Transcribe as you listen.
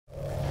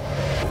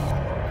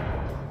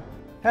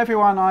Hey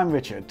everyone, I'm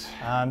Richard.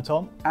 I'm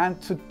Tom.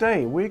 And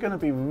today we're going to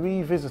be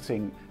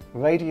revisiting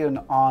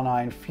Radeon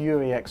R9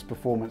 Fury X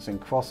performance in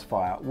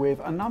CrossFire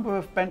with a number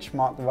of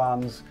benchmark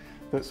runs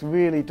that's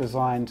really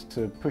designed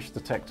to push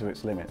the tech to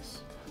its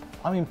limits.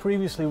 I mean,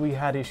 previously we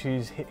had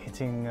issues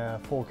hitting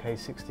 4K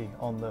 60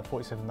 on the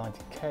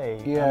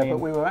 4790K. Yeah, but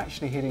we were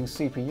actually hitting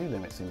CPU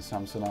limits in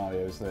some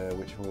scenarios there,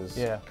 which was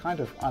kind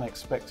of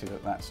unexpected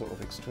at that sort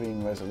of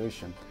extreme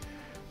resolution.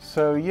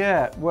 So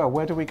yeah, well,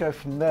 where do we go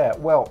from there?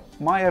 Well,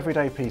 my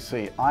everyday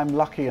PC, I'm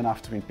lucky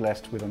enough to be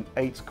blessed with an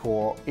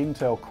 8-core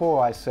Intel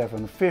Core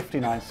i7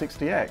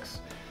 5960X.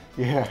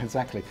 Yeah,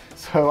 exactly.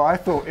 So I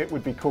thought it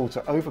would be cool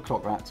to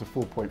overclock that to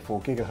 4.4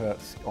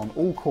 gigahertz on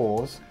all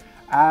cores,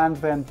 and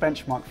then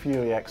benchmark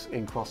Fury X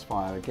in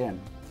CrossFire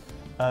again.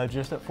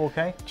 Just at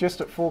 4K?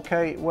 Just at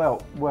 4K?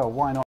 Well,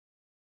 why not?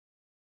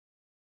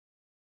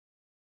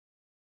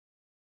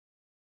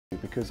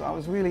 Because I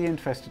was really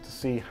interested to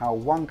see how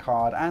one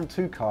card and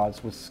two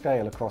cards would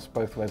scale across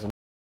both resolutions.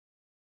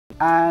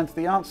 And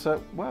the answer,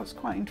 well, it's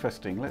quite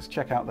interesting. Let's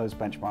check out those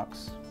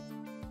benchmarks.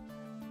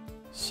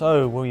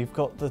 So, well, you've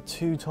got the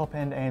two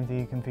top-end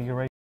AMD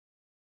configurations.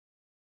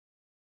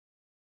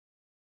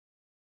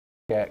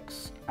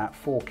 X at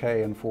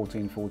 4K and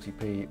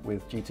 1440p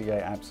with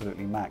GTA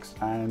absolutely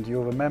maxed, and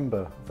you'll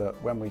remember that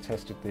when we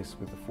tested this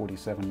with the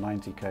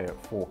 4790K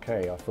at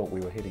 4K, I thought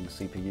we were hitting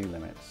CPU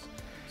limits.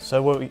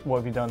 So what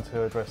have you done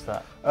to address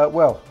that?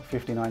 Well,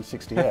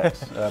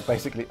 5960X,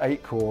 basically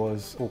 8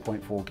 cores,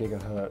 4.4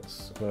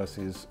 gigahertz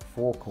versus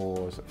 4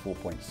 cores at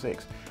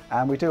 4.6.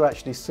 And we do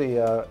actually see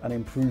an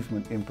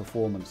improvement in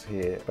performance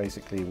here.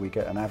 Basically, we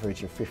get an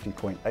average of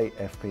 50.8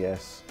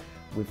 FPS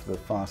with the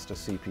faster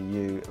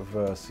CPU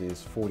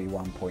versus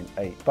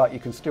 41.8. But you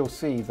can still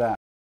see that.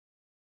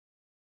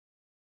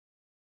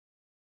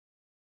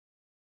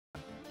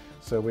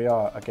 So we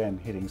are again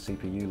hitting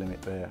CPU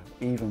limit there,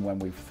 even when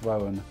we've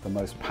thrown the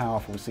most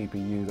powerful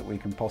CPU that we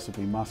can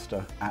possibly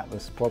muster at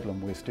this problem.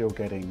 We're still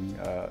getting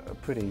a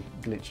pretty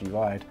glitchy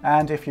ride.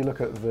 And if you look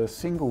at the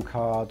single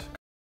card,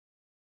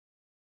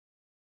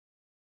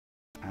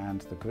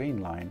 and the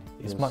green line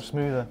is much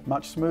smoother.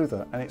 Much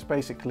smoother, and it's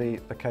basically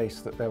the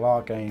case that there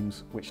are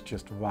games which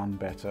just run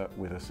better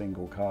with a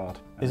single card.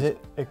 Is it?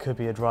 It could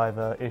be a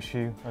driver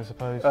issue, I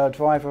suppose.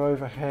 Driver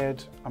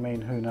overhead, I mean,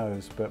 who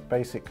knows, but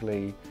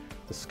basically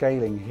the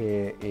scaling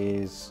here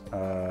is,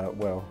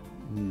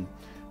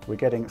 we're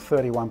getting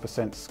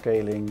 31%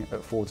 scaling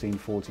at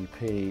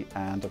 1440p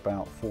and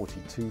about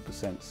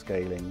 42%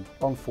 scaling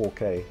on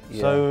 4K.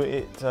 Yeah.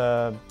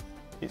 So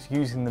it's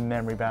using the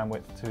memory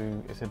bandwidth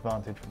to its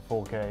advantage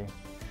for 4K.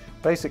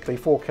 Basically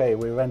 4K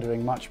we're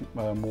rendering much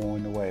more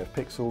in the way of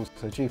pixels,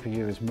 so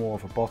GPU is more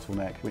of a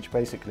bottleneck, which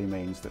basically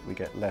means that we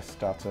get less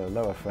stutter,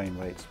 lower frame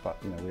rates,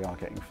 but we are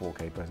getting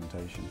 4K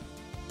presentation.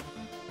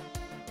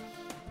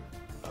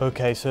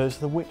 Okay, so it's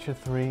The Witcher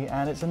 3,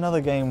 and it's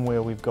another game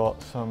where we've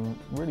got some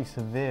really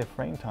severe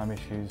frame time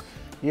issues.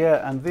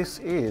 Yeah, and this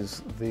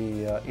is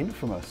the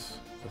infamous,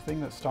 the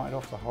thing that started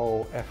off the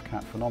whole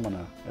FCAT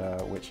phenomena,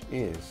 which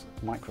is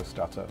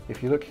microstutter.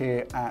 If you look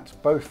here at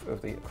both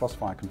of the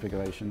CrossFire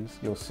configurations,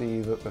 you'll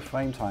see that the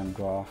frame time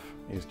graph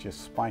is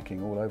just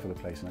spiking all over the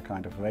place in a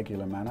kind of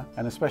regular manner,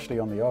 and especially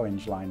on the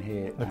orange line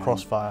here. The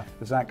CrossFire.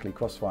 Exactly,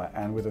 CrossFire.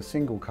 And with a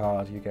single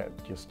card, you get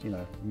just,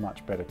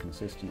 much better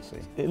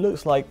consistency. It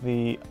looks like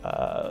the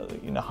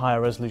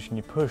higher resolution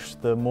you push,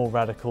 the more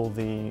radical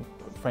the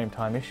frame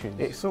time issues.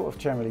 It sort of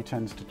generally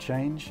tends to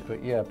change,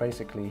 but yeah,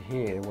 basically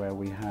here where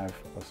we have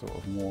a sort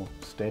of more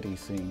steady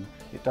scene,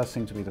 it does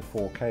seem to be the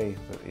 4K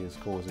that is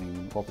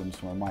causing problems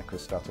from a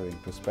micro-stuttering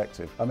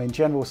perspective. I mean,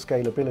 general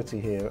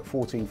scalability here at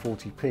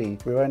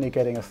 1440p, we're only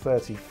getting a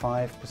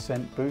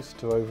 35% boost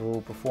to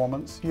overall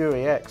performance.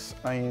 Fury X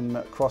in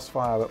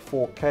CrossFire at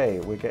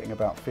 4K, we're getting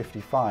about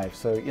 55.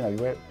 So,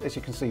 as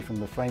you can see from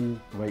the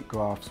frame rate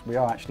graphs, we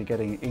are actually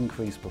getting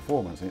increased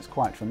performance, and it's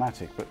quite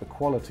dramatic, but the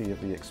quality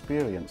of the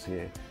experience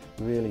here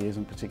really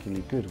isn't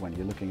particularly good when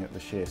you're looking at the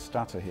sheer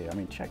stutter here. I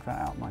mean, check that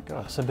out, my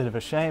God. It's a bit of a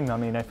shame. I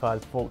mean, if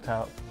I'd forked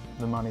out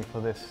the money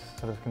for this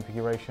sort of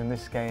configuration,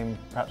 this game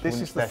perhaps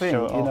this is the thing,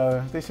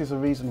 this is a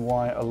reason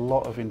why a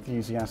lot of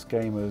enthusiast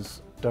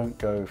gamers don't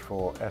go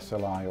for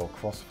SLI or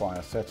Crossfire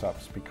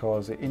setups,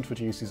 because it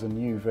introduces a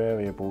new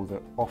variable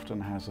that often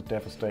has a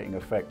devastating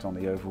effect on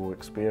the overall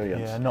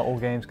experience. Yeah, not all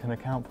games can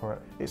account for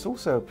it. It's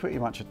also pretty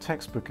much a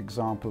textbook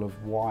example of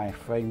why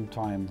frame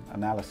time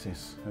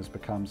analysis has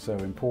become so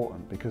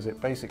important, because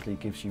it basically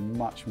gives you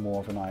much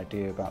more of an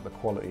idea about the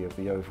quality of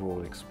the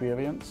overall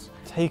experience.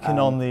 Taken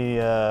on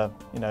the,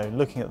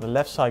 looking at the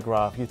left side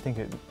graph, you'd think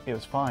it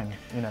was fine,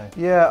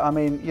 Yeah, I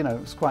mean,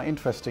 it's quite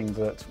interesting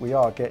that we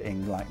are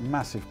getting like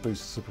massive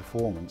boosts of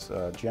performance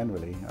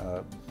generally,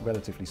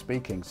 relatively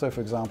speaking. So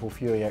for example,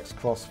 Fury X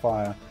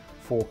Crossfire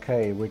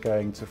 4K, we're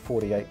going to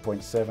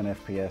 48.7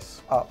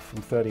 FPS, up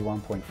from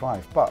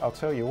 31.5. But I'll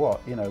tell you what,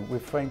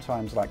 with frame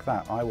times like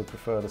that, I would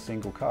prefer the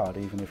single card,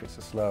 even if it's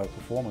a slower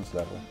performance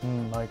level.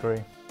 I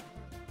agree.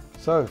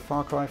 So,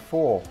 Far Cry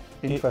 4.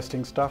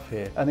 Interesting stuff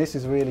here, and this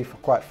is really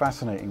quite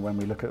fascinating when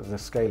we look at the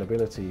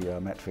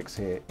scalability metrics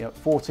here.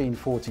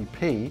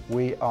 1440p,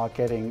 we are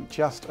getting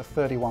just a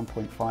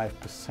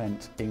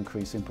 31.5%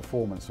 increase in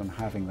performance from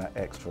having that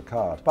extra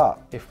card.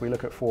 But if we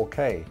look at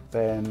 4K,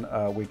 then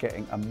we're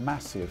getting a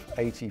massive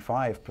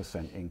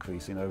 85%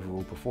 increase in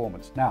overall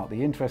performance. Now,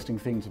 the interesting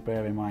thing to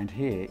bear in mind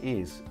here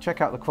is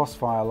check out the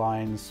CrossFire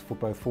lines for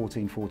both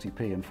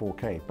 1440p and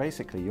 4K.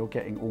 Basically, you're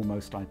getting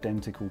almost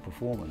identical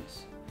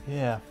performance.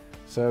 Yeah.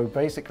 So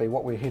basically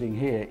what we're hitting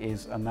here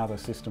is another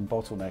system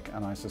bottleneck,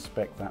 and I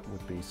suspect that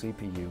would be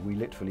CPU. We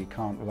literally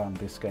can't run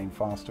this game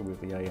faster with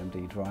the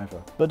AMD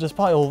driver. But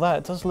despite all that,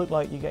 it does look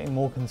like you're getting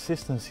more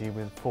consistency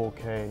with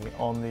 4K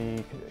on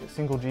the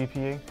single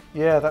GPU.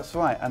 Yeah, that's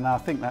right, and I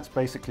think that's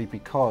basically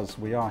because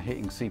we are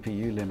hitting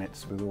CPU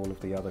limits with all of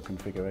the other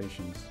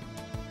configurations.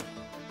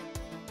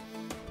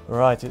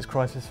 Right, it's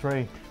Crysis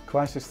 3.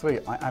 Crysis 3,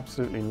 I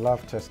absolutely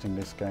love testing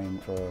this game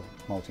for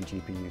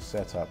multi-GPU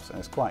setups, and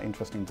it's quite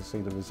interesting to see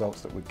the results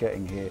that we're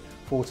getting here.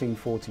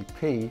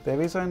 1440p,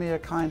 there is only a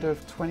kind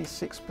of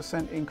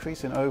 26%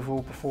 increase in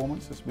overall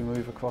performance as we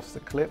move across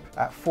the clip.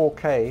 At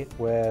 4K,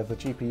 where the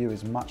GPU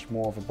is much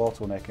more of a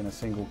bottleneck in a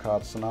single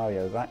card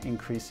scenario, that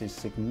increases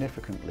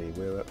significantly.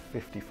 We're at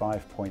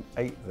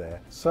 55.8 there.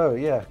 So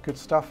yeah, good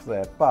stuff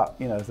there. But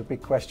the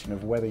big question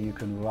of whether you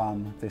can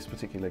run this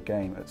particular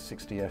game at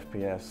 60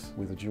 FPS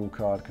with a dual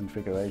card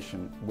configuration,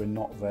 we're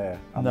not there.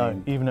 I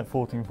mean, even at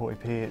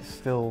 1440p,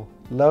 it's still...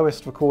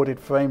 Lowest recorded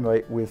frame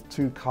rate with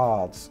 2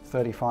 cards,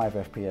 35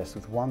 FPS,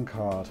 with 1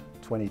 card,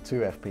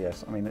 22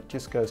 FPS. I mean, it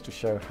just goes to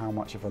show how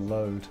much of a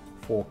load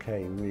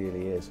 4K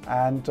really is.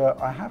 And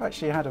I have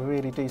actually had a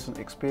really decent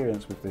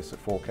experience with this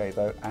at 4K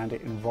though, and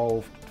it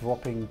involved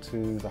dropping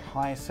to the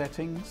high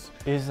settings.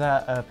 Is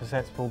that a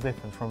perceptible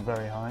difference from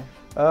very high?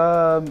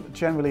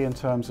 Generally in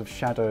terms of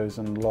shadows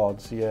and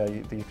LODs, yeah,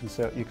 you can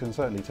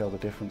certainly tell the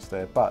difference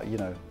there, but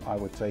I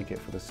would take it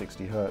for the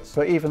 60 Hz.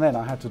 But even then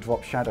I had to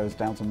drop shadows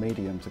down to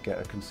medium to get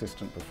a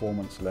consistent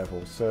performance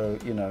level. So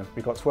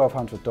we've got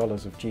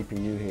 $1,200 of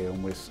GPU here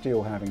and we're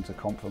still having to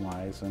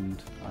compromise,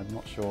 and I'm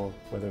not sure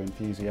whether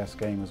enthusiast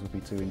gamers would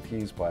be too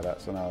enthused by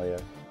that scenario.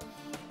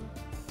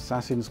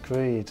 Assassin's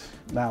Creed.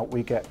 Now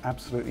we get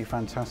absolutely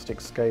fantastic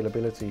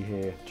scalability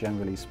here,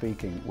 generally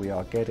speaking. We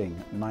are getting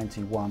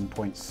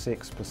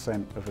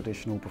 91.6% of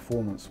additional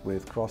performance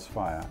with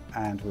CrossFire,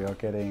 and we are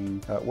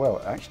getting,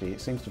 well, actually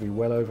it seems to be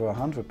well over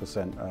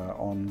 100%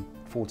 on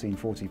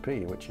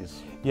 1440p, which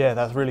is... Yeah,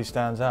 that really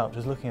stands out.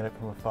 Just looking at it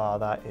from afar,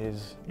 that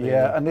is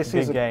and this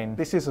is gain.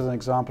 This is an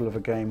example of a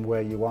game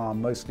where you are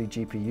mostly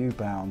GPU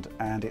bound,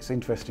 and it's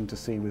interesting to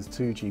see with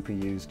 2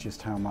 GPUs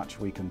just how much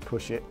we can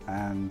push it,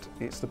 and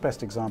it's the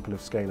best example of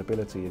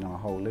scalability in our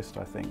whole list,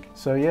 I think.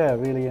 So yeah,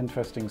 really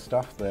interesting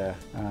stuff there.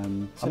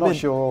 I'm not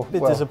sure... A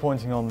bit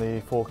disappointing on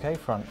the 4K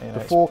front. The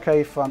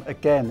 4K front,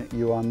 again,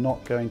 you are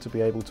not going to be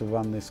able to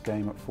run this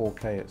game at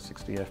 4K at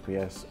 60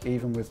 FPS,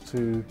 even with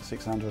 2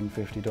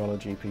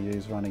 $650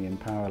 GPUs running in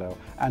parallel.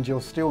 And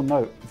you'll still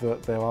note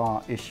that there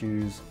are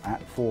issues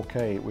at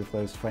 4K with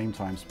those frame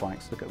time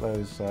spikes. Look at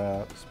those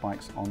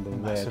spikes on the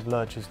massive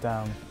lurches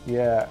down.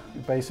 Yeah,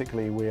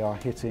 basically we are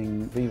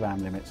hitting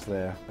VRAM limits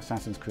there.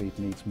 Assassin's Creed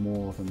needs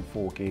more than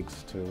 4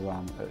 gigs to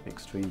run at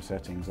extreme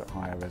settings at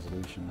higher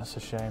resolutions. That's a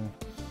shame.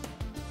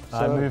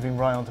 Moving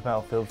right on to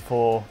Battlefield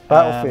 4.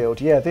 Battlefield,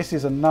 yeah, this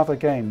is another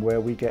game where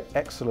we get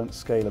excellent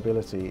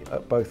scalability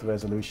at both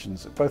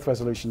resolutions. At both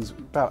resolutions,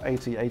 about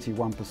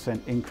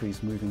 81%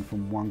 increase moving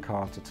from 1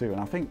 card to 2.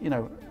 And I think,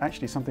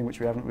 actually something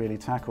which we haven't really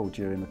tackled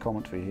during the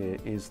commentary here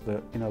is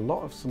that in a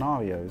lot of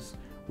scenarios,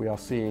 we are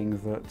seeing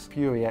that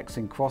Fury X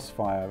in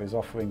Crossfire is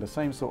offering the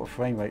same sort of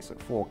frame rates at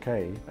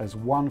 4K as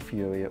one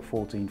Fury at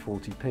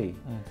 1440p.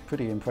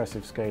 Pretty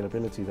impressive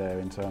scalability there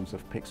in terms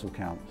of pixel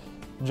count.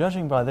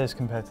 Judging by this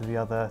compared to the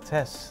other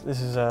tests,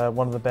 this is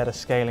one of the better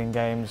scaling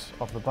games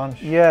of the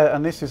bunch. Yeah,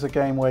 and this is a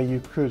game where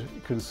you could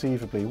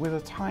conceivably, with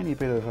a tiny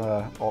bit of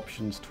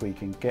options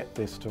tweaking, get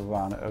this to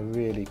run at a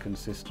really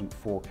consistent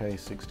 4K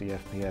 60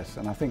 FPS.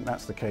 And I think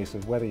that's the case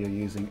of whether you're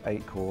using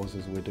 8 cores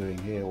as we're doing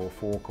here or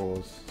 4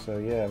 cores. So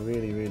yeah,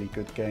 really, really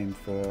good game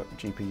for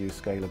GPU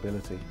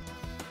scalability.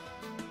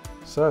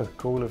 So,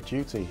 Call of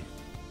Duty.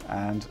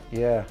 And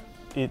yeah,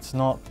 it's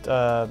not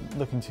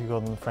looking too good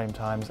on the frame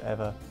times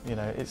ever.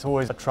 It's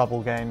always a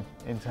trouble game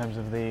in terms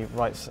of the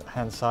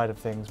right-hand side of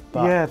things.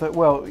 But yeah,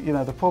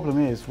 the problem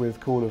is with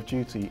Call of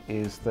Duty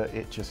is that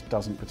it just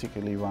doesn't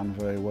particularly run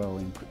very well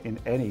in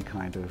any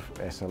kind of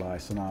SLI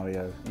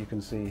scenario. You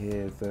can see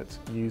here that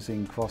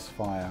using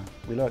Crossfire,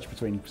 we lurch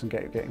between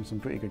getting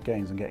some pretty good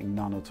gains and getting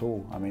none at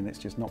all. I mean, it's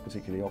just not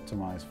particularly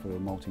optimized for a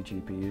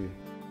multi-GPU.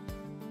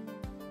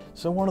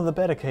 So one of the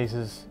better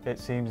cases, it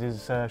seems,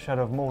 is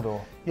Shadow of Mordor.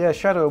 Yeah,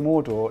 Shadow of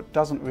Mordor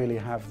doesn't really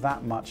have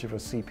that much of a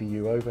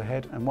CPU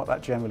overhead, and what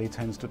that generally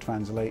tends to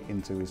translate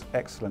into is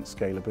excellent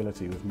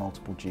scalability with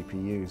multiple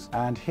GPUs.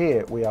 And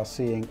here we are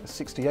seeing a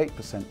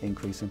 68%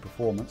 increase in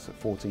performance at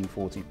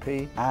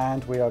 1440p,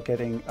 and we are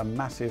getting a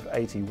massive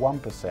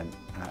 81%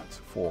 at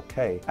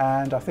 4K.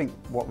 And I think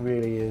what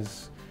really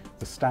is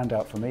The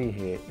standout for me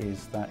here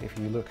is that if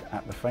you look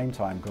at the frame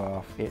time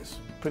graph, it's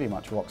pretty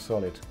much rock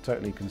solid,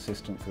 totally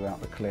consistent throughout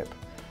the clip,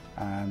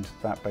 and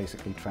that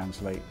basically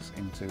translates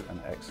into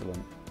an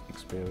excellent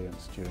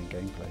experience during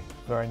gameplay.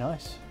 Very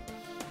nice.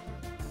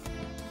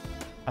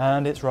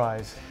 And it's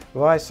Rise.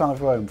 Rise Son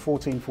of Rome,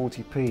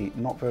 1440p,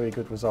 not very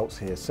good results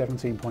here,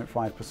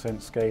 17.5%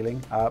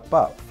 scaling,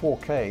 but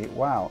 4K,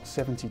 wow,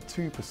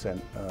 72%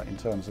 in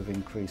terms of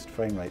increased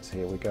frame rates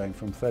here. We're going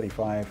from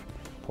 35.9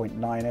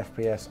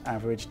 FPS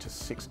average to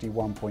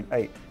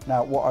 61.8.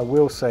 Now what I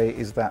will say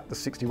is that the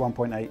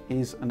 61.8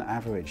 is an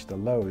average, the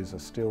lows are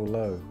still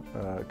low,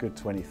 a good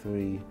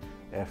 23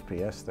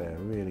 FPS there,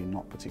 really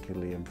not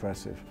particularly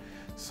impressive.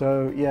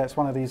 So yeah, it's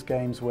one of these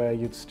games where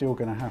you're still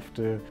going to have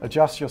to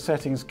adjust your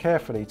settings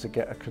carefully to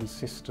get a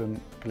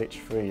consistent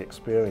glitch-free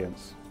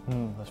experience.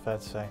 That's fair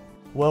to say.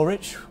 Well,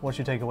 Rich, what's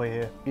your takeaway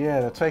here?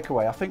 Yeah, the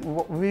takeaway, I think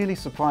what really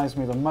surprised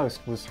me the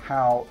most was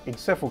how in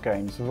several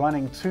games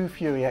running two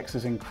Fury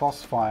X's in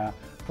Crossfire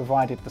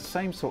provided the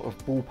same sort of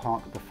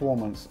ballpark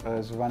performance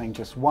as running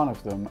just one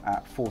of them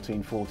at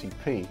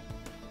 1440p.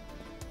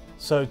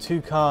 So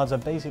two cards are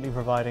basically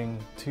providing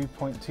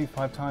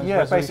 2.25 times yeah,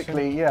 resolution?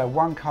 basically, yeah,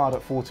 one card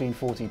at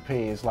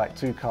 1440p is like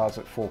two cards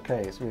at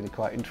 4K. It's really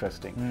quite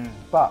interesting.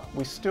 But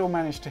we still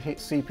managed to hit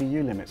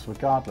CPU limits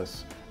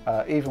regardless,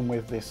 even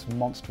with this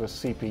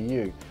monstrous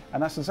CPU.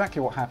 And that's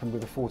exactly what happened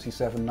with the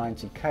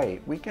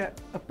 4790K. We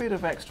get a bit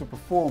of extra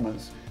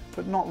performance,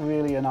 but not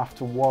really enough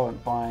to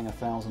warrant buying a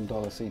 $1,000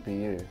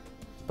 CPU.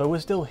 But we're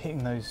still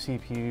hitting those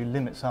CPU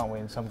limits, aren't we,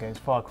 in some games?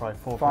 Far Cry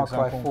 4, Far for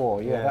example. Cry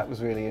 4, yeah, that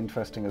was really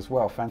interesting as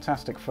well.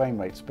 Fantastic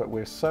frame rates, but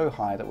we're so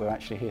high that we're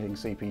actually hitting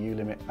CPU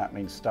limit. That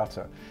means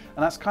stutter.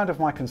 And that's kind of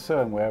my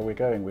concern where we're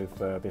going with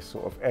this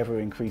sort of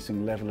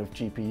ever-increasing level of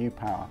GPU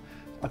power.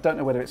 I don't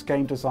know whether it's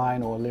game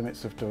design or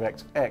limits of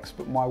DirectX,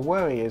 but my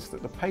worry is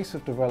that the pace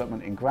of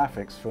development in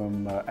graphics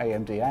from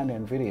AMD and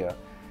NVIDIA,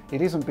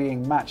 it isn't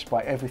being matched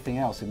by everything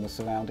else in the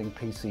surrounding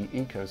PC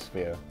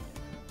ecosphere.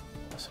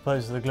 I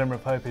suppose the glimmer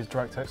of hope is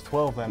DirectX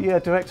 12 then. Yeah,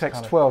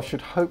 DirectX 12 should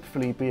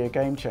hopefully be a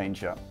game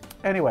changer.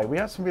 Anyway, we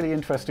had some really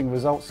interesting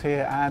results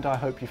here and I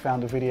hope you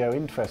found the video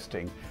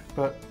interesting.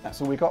 But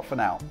that's all we got for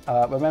now.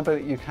 Remember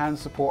that you can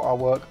support our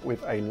work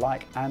with a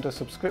like and a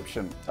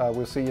subscription.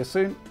 We'll see you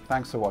soon.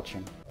 Thanks for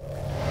watching.